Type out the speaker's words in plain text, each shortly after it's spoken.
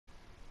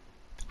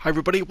Hi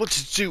everybody, I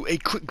wanted to do a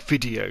quick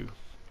video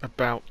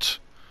about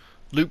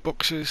loot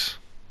boxes,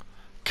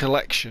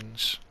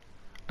 collections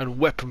and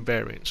weapon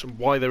variants and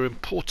why they're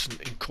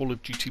important in Call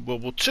of Duty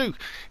World War II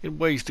in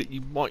ways that you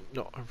might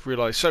not have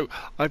realised. So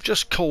I've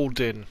just called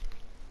in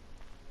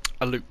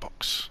a loot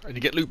box, and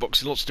you get loot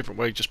boxes in lots of different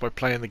ways, just by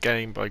playing the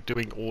game, by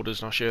doing orders,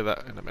 and I'll share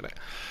that in a minute,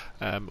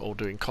 or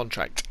doing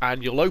contracts.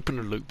 And you'll open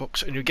a loot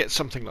box and you get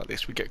something like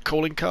this. We get a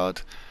calling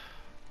card.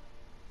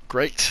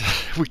 Great.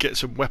 We get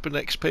some weapon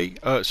XP,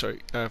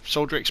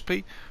 soldier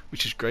XP,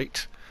 which is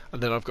great.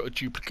 And then I've got a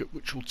duplicate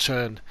which will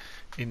turn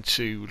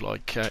into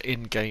like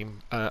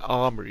in-game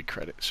armoury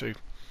credits. So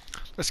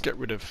let's get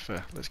rid of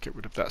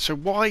that. So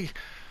why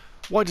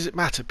does it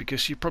matter?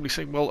 Because you're probably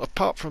saying, well,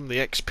 apart from the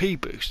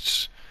XP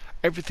boosts,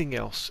 everything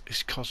else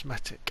is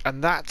cosmetic,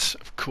 and that,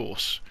 of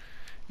course,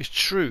 is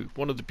true.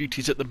 One of the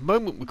beauties at the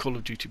moment with Call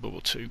of Duty World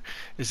War II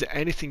is that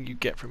anything you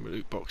get from a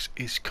loot box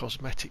is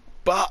cosmetic,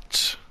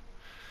 but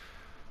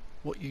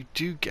what you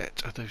do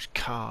get are those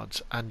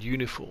cards and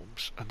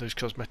uniforms and those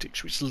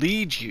cosmetics, which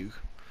lead you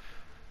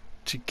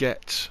to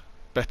get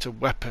better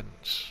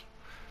weapons,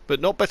 but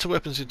not better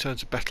weapons in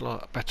terms of better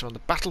on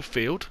the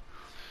battlefield,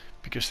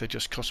 because they're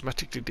just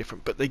cosmetically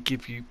different, but they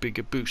give you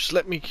bigger boosts.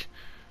 Let me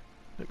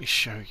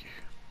show you.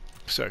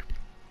 So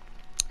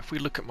if we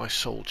look at my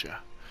soldier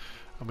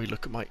and we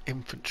look at my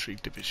infantry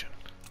division,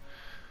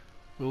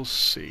 we'll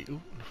see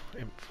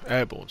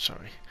airborne,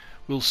 sorry,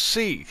 we'll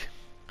see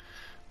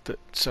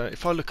that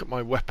if I look at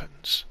my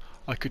weapons,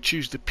 I could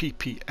choose the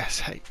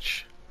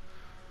PPSH,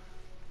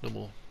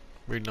 normal,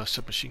 really nice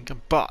submachine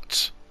gun,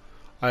 but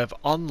I have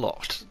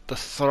unlocked the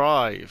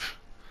Thrive,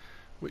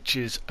 which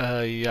is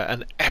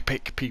an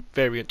epic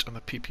variant on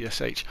the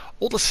PPSH.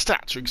 All the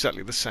stats are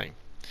exactly the same,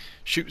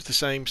 shoots the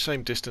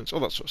same distance,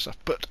 all that sort of stuff,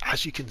 but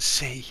as you can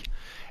see,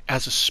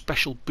 as a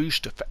special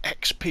booster for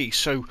XP.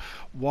 So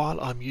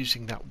while I'm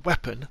using that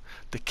weapon,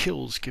 the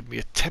kills give me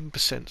a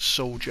 10%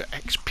 soldier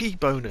XP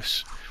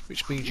bonus,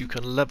 which means you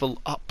can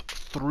level up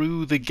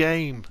through the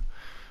game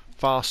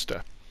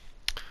faster.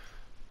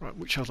 Right,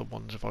 which other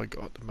ones have I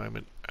got at the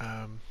moment?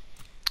 I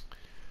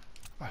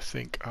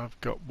think I've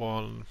got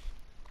one.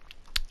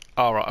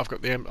 Alright, I've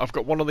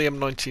got one on the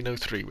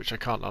M1903, which I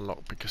can't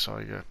unlock because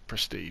I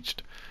prestiged,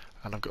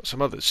 and I've got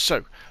some others.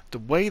 So the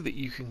way that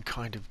you can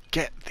kind of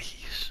get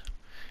these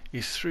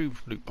is through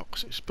loot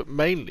boxes, but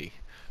mainly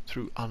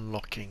through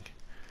unlocking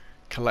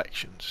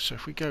collections. So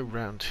if we go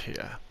round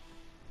here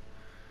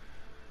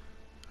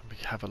and we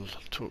have a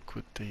talk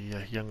with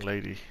the young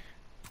lady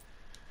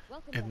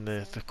in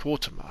the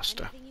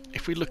quartermaster,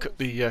 if we look at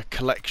the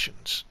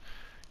collections,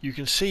 you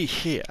can see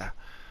here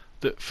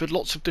that for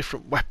lots of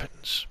different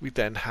weapons we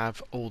then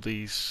have all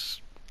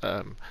these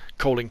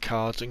calling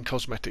cards and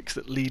cosmetics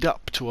that lead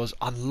up to us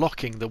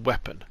unlocking the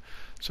weapon.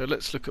 So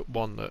let's look at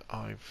one that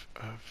I've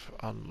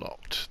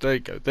unlocked. There you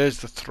go,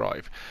 there's the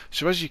Thrive.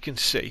 So as you can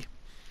see,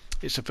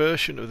 it's a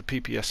version of the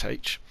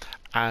PPSH,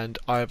 and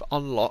I've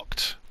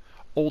unlocked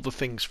all the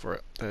things for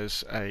it.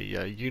 There's a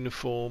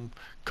uniform,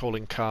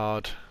 calling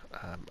card,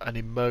 an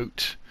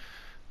emote,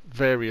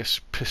 various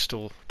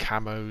pistol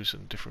camos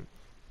and different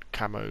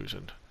camos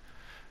and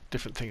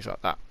different things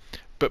like that.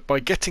 But by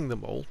getting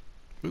them all,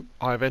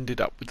 I've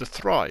ended up with the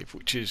Thrive,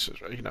 which is,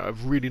 you know, a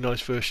really nice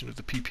version of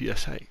the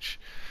PPSH.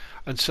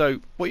 And so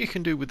what you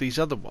can do with these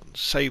other ones,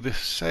 say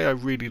I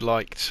really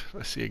liked,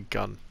 let's see, a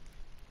gun.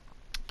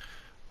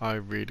 I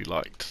really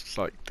liked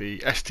like the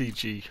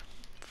STG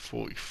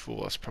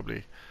 44. That's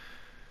probably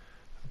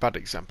a bad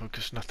example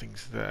because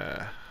nothing's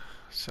there.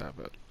 Let's have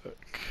a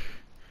look.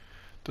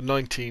 The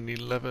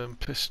 1911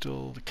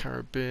 pistol, the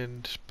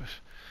carabin.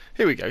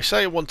 Here we go.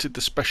 Say I wanted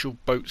the special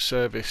boat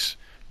service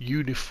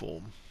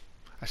uniform.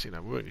 Actually,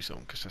 no, we won't use that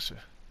one because that's a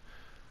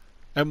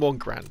M1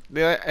 Grand.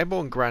 The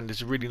M1 Grand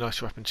is a really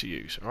nice weapon to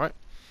use, alright?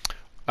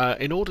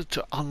 In order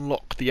to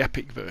unlock the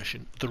epic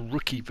version, the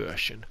rookie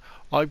version,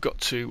 I've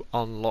got to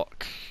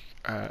unlock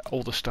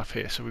all the stuff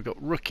here. So we've got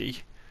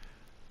rookie,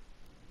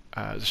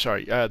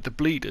 the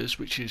bleeders,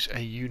 which is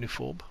a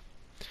uniform.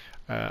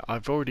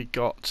 I've already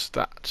got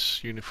that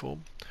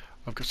uniform.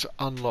 I've got to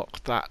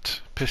unlock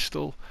that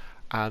pistol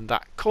and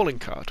that calling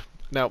card.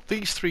 Now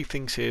these three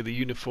things here, the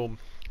uniform,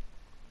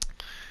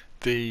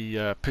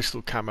 the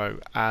pistol camo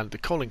and the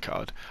calling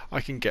card,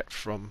 I can get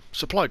from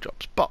supply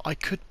drops, but I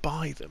could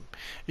buy them.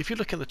 If you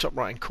look in the top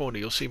right hand corner,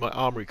 you'll see my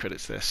armoury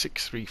credits there,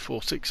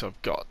 6346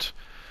 I've got.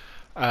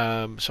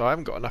 So I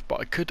haven't got enough, but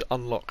I could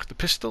unlock the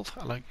pistol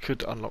and I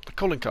could unlock the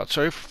calling card.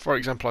 So if, for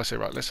example, I say,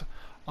 right, let's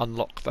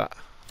unlock that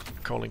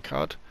calling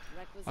card,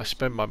 I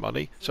spend my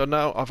money, so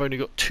now I've only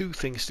got two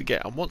things to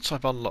get, and once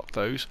I've unlocked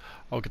those,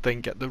 I'll then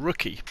get the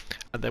rookie,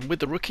 and then with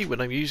the rookie, when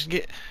I'm using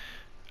it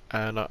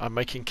and I'm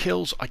making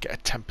kills, I get a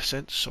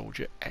 10%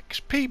 soldier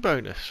XP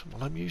bonus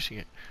while I'm using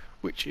it,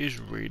 which is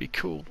really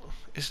cool,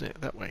 isn't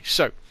it, that way?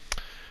 So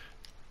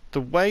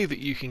the way that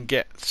you can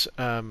get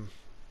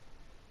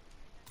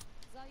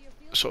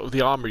sort of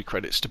the armoury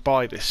credits to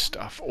buy this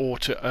stuff, or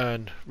to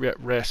earn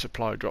rare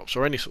supply drops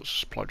or any sorts of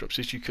supply drops,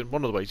 is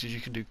one of the ways is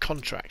you can do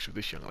contracts with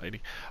this young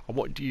lady. And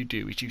what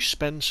do? Is you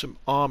spend some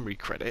armoury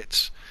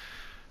credits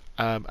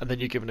and then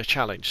you're given a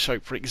challenge. So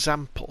for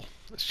example,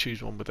 let's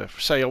choose one with a,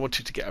 say I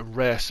wanted to get a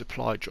rare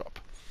supply drop.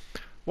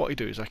 What I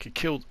do is I could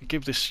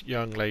give this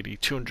young lady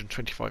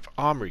 225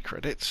 Armoury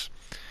Credits,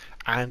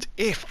 and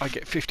if I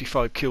get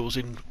 55 kills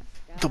in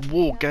the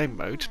war game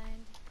mode,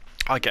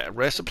 I get a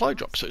rare supply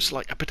drop. So it's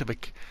like a bit of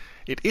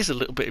it is a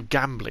little bit of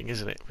gambling,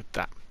 isn't it, with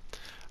that?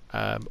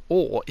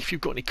 Or if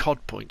you've got any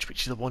COD points,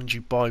 which are the ones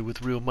you buy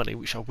with real money,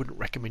 which I wouldn't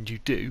recommend you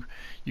do,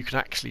 you can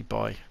actually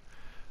buy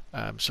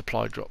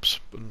supply drops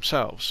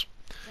themselves.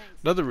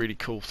 Another really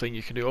cool thing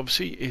you can do,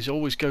 obviously, is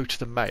always go to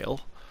the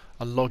mail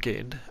and log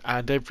in,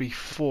 and every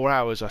 4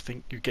 hours I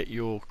think you get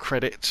your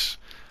credits.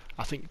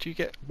 I think, do you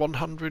get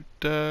 100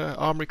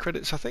 Armoury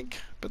Credits, I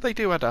think? But they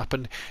do add up,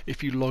 and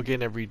if you log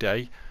in every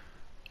day,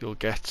 you'll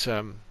get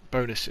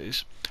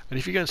bonuses. And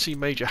if you go and see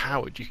Major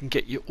Howard, you can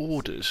get your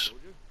orders.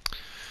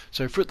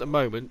 So for at the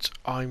moment,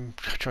 I'm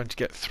trying to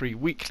get 3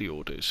 weekly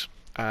orders.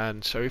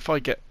 And so if I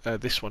get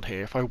this one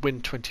here, if I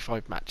win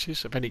 25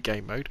 matches of any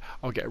game mode,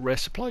 I'll get a rare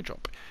supply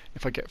drop.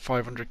 If I get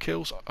 500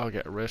 kills, I'll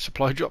get a rare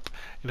supply drop.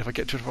 And if I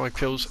get 25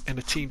 kills in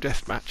a team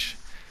deathmatch,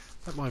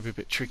 that might be a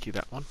bit tricky,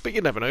 that one. But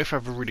you never know, if I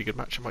have a really good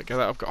match, I might get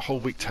that. I've got a whole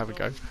week to have a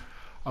go.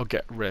 I'll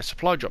get a rare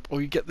supply drop.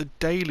 Or you get the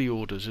daily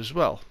orders as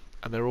well.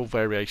 And they're all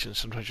variations.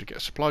 Sometimes you get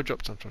a supply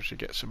drop, sometimes you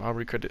get some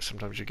Armoury Credits,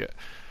 sometimes you get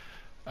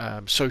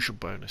social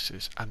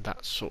bonuses and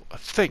that sort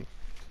of thing.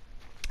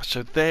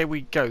 So there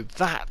we go.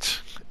 That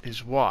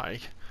is why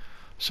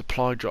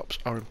supply drops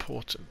are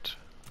important,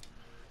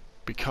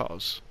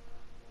 because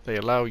they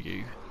allow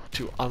you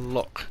to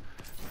unlock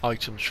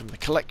items from the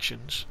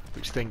collections,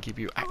 which then give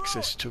you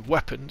access to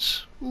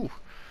weapons. Ooh,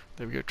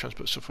 there we go.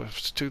 Transport software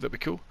 2, that'd be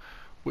cool.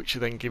 Which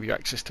will then give you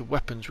access to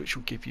weapons, which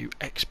will give you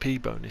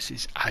XP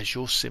bonuses as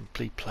you're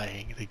simply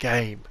playing the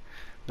game,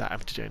 without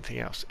having to do anything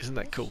else. Isn't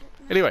that cool?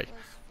 Anyway,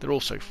 they're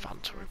also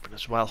fun to open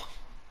as well.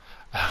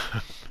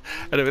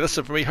 Anyway, that's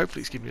it for me.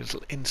 Hopefully it's given you a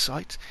little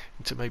insight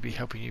into maybe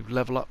helping you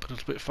level up a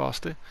little bit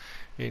faster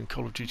in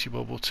Call of Duty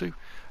World War II.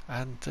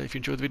 And if you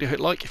enjoyed the video, hit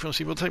like. If you want to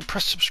see more of the same,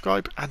 press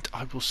subscribe, and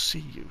I will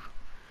see you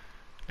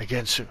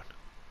again soon.